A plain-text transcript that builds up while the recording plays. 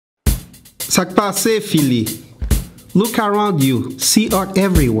Ça passe, Philly. Look around you, see art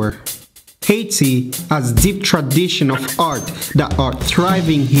everywhere. Haiti has deep tradition of art that are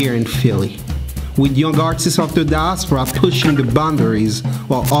thriving here in Philly, with young artists of the diaspora pushing the boundaries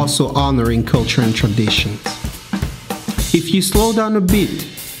while also honoring culture and traditions. If you slow down a bit,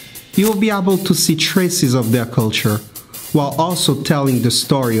 you will be able to see traces of their culture while also telling the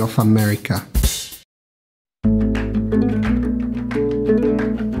story of America.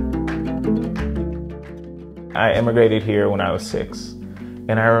 I immigrated here when I was 6,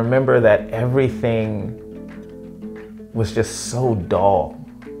 and I remember that everything was just so dull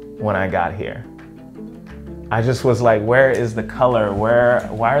when I got here. I just was like, where is the color?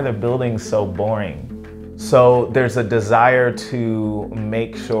 Why are the buildings so boring? So there's a desire to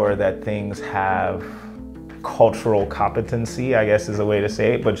make sure that things have cultural competency, I guess is a way to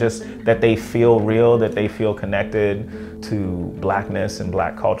say it, but just that they feel real, that they feel connected to Blackness and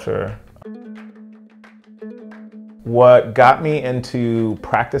Black culture. What got me into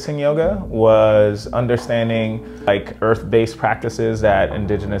practicing yoga was understanding like earth-based practices that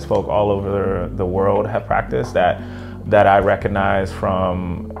indigenous folk all over the world have practiced that I recognize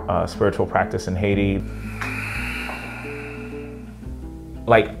from spiritual practice in Haiti.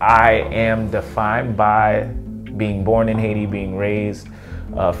 Like I am defined by being born in Haiti, being raised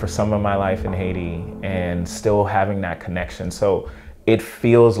for some of my life in Haiti, and still having that connection. So it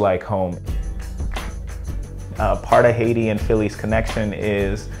feels like home. Part of Haiti and Philly's connection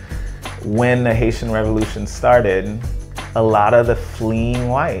is when the Haitian Revolution started, a lot of the fleeing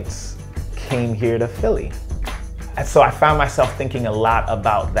whites came here to Philly. And so I found myself thinking a lot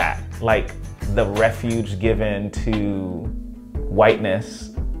about that, like the refuge given to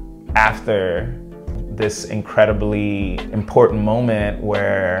whiteness after this incredibly important moment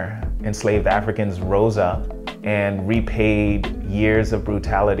where enslaved Africans rose up and repaid years of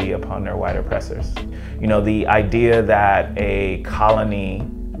brutality upon their white oppressors. You know, the idea that a colony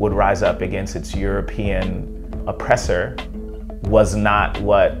would rise up against its European oppressor was not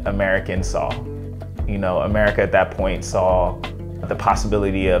what Americans saw. You know, America at that point saw the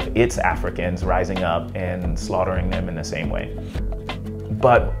possibility of its Africans rising up and slaughtering them in the same way.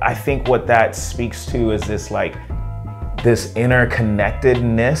 But I think what that speaks to is this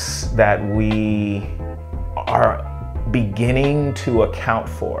interconnectedness that we are beginning to account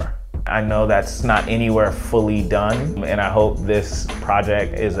for. I know that's not anywhere fully done, and I hope this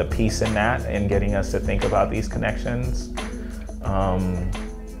project is a piece in that, in getting us to think about these connections,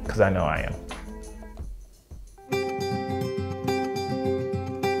 because I know I am.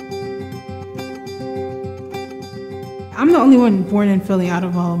 I'm the only one born in Philly out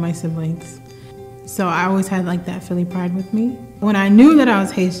of all of my siblings. So I always had like that Philly pride with me. When I knew that I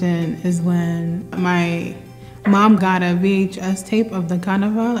was Haitian is when my mom got a VHS tape of the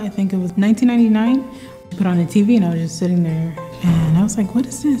Kanaval. I think it was 1999. She put on the TV and I was just sitting there and I was like, what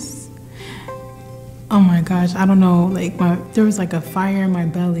is this? Oh my gosh, I don't know, like there was like a fire in my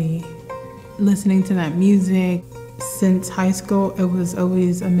belly listening to that music. Since high school, it was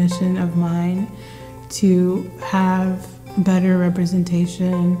always a mission of mine to have better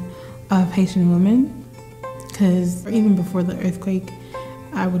representation of Haitian women, because even before the earthquake,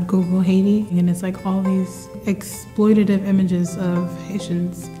 I would Google Haiti and it's like all these exploitative images of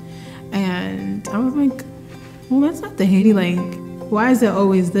Haitians. And I was like, well, that's not the Haiti, like, why is it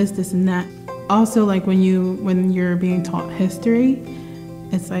always this, this, and that? Also, like when you're being taught history,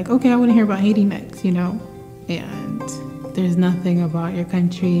 it's like, okay, I want to hear about Haiti next, you know? And there's nothing about your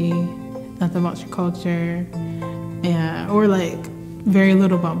country, nothing about your culture, or like very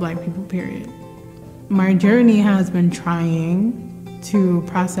little about Black people, period. My journey has been trying to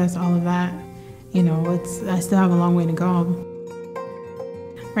process all of that. You know, I still have a long way to go.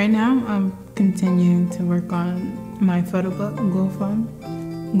 Right now, I'm continuing to work on my photo book, Gofam.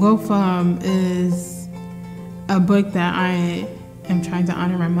 Gofam is a book that I am trying to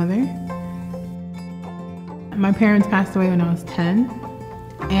honor my mother. My parents passed away when I was 10,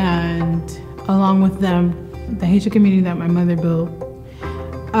 and along with them, the Haitian community that my mother built,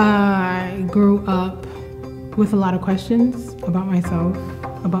 I grew up with a lot of questions about myself,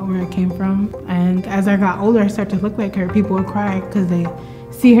 about where I came from. And as I got older, I started to look like her. People would cry because they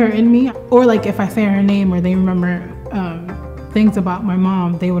see her in me. Or like if I say her name or they remember things about my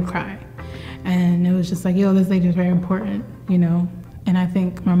mom, they would cry. And it was just like, yo, this lady is very important, you know? And I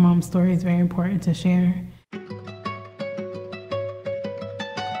think my mom's story is very important to share.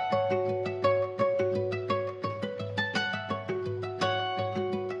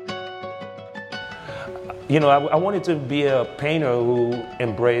 You know, I wanted to be a painter who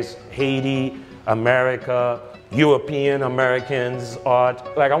embraced Haiti, America, European Americans art.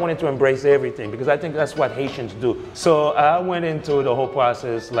 Like I wanted to embrace everything because I think that's what Haitians do. So I went into the whole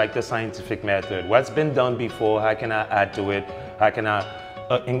process like the scientific method. What's been done before, how can I add to it? How can I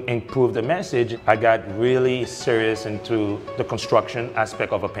improve the message? I got really serious into the construction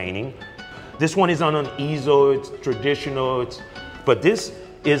aspect of a painting. This one is on an easel, it's traditional, but this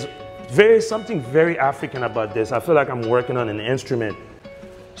is something very African about this. I feel like I'm working on an instrument.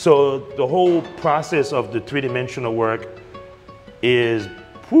 So the whole process of the three-dimensional work is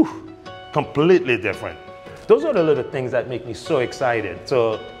completely different. Those are the little things that make me so excited.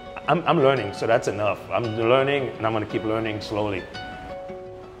 So I'm learning, so that's enough. I'm learning and I'm gonna keep learning slowly.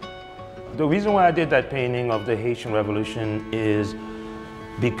 The reason why I did that painting of the Haitian Revolution is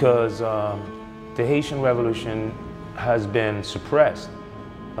because the Haitian Revolution has been suppressed.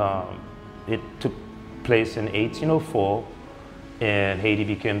 It took place in 1804. And Haiti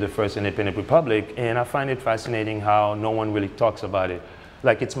became the first independent republic, and I find it fascinating how no one really talks about it.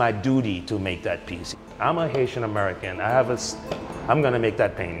 Like it's my duty to make that piece. I'm a Haitian American. I'm gonna make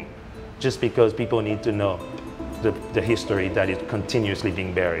that painting, just because people need to know the history that is continuously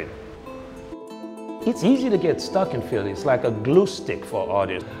being buried. It's easy to get stuck in Philly. It's like a glue stick for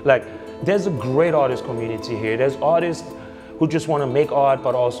artists. Like there's a great artist community here. There's artists who just wanna make art,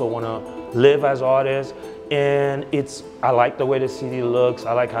 but also wanna live as artists. And I like the way the city looks.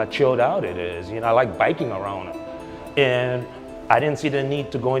 I like how chilled out it is. You know, I like biking around it. And I didn't see the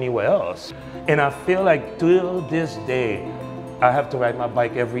need to go anywhere else. And I feel like till this day, I have to ride my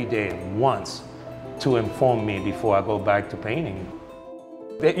bike every day once to inform me before I go back to painting.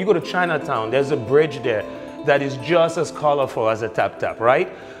 You go to Chinatown, there's a bridge there that is just as colorful as a tap-tap, right?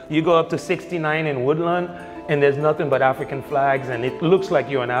 You go up to 69 in Woodland, and there's nothing but African flags, and it looks like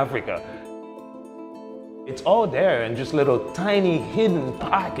you're in Africa. It's all there in just little tiny hidden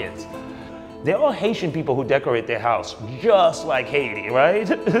pockets. They're all Haitian people who decorate their house just like Haiti, right?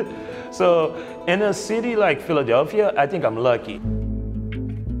 So in a city like Philadelphia, I think I'm lucky.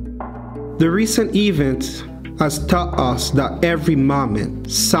 The recent event has taught us that every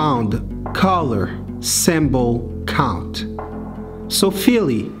moment, sound, color, symbol count. So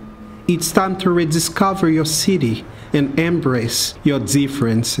Philly, it's time to rediscover your city and embrace your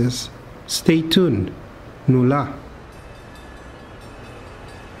differences. Stay tuned. NOU.